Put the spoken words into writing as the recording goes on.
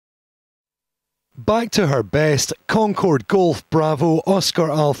Back to her best, Concorde Golf Bravo Oscar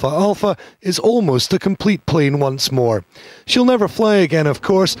Alpha Alpha is almost a complete plane once more. She'll never fly again, of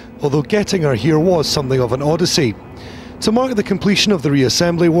course, although getting her here was something of an odyssey. To mark the completion of the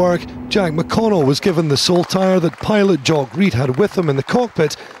reassembly work, Jack McConnell was given the sole tyre that pilot Jock Reed had with him in the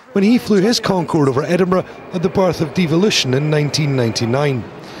cockpit when he flew his Concorde over Edinburgh at the birth of Devolution in 1999.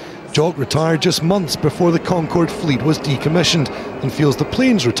 Jock retired just months before the Concorde fleet was decommissioned and feels the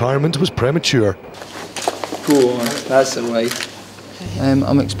plane's retirement was premature. Go on, that's the way.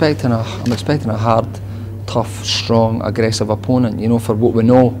 I'm expecting a hard, tough, strong, aggressive opponent. You know, for what we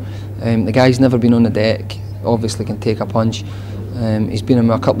know, the guy's never been on the deck. Obviously, can take a punch. He's been in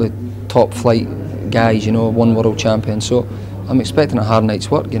a couple of top flight guys. You know, one world champion. So I'm expecting a hard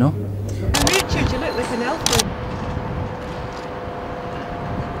night's work. You know. Richard, you look like an elf.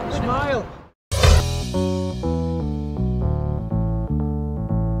 Smile.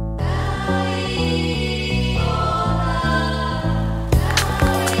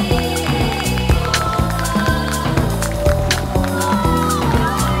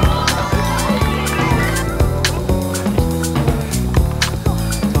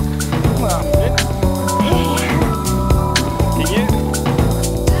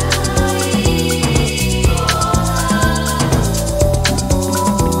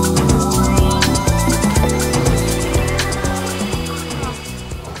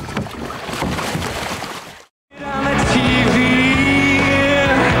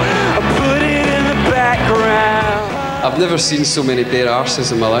 I've never seen so many bare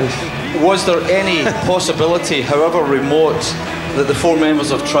arses in my life. Was there any possibility, however remote, that the four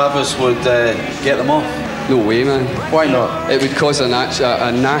members of Travis would get them off? No way, man. Why not? It would cause a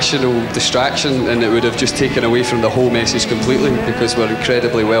national distraction, and it would have just taken away from the whole message completely, because we're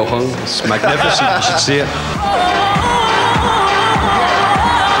incredibly well hung. It's magnificent, you should see it. Have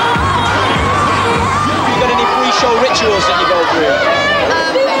you got any pre-show rituals that you go through?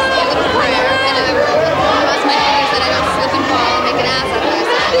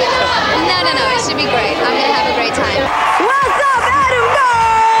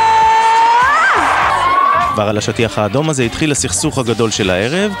 כבר על השטיח האדום הזה התחיל הסכסוך הגדול של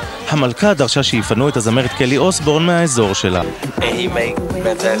הערב. המלכה דרשה שיפנו את הזמרת קלי אוסבורן מהאזור שלה. And he make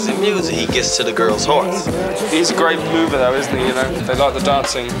fantastic music. He gets to the girls' hearts. He's a great mover though, isn't he? You know, they like the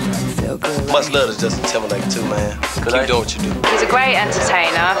dancing. Much love to Justin Timberlake too, man. Keep doing what you do. He's a great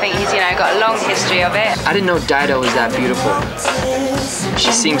entertainer. I think he's, got a long history of it. I didn't know Dido was that beautiful.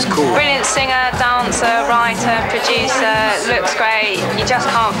 She seems cool. Brilliant singer, dancer, writer, producer, looks great. You just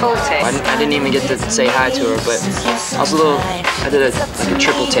can't fault it. I didn't even get to say hi to her, but I did a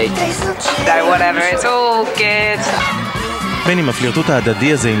triple take. No, whatever, it's all good. בין אם הפלירטוט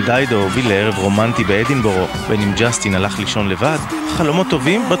ההדדי הזה עם דיידו הוביל לערב רומנטי באדינבורו, בין אם ג'סטין הלך לישון לבד, חלומות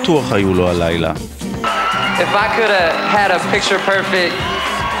טובים בטוח היו לו הלילה. If I could have had a picture perfect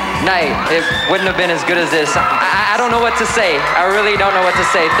night, it wouldn't have been as good as this. I don't know what to say. I really don't know what to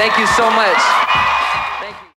say. Thank you so much.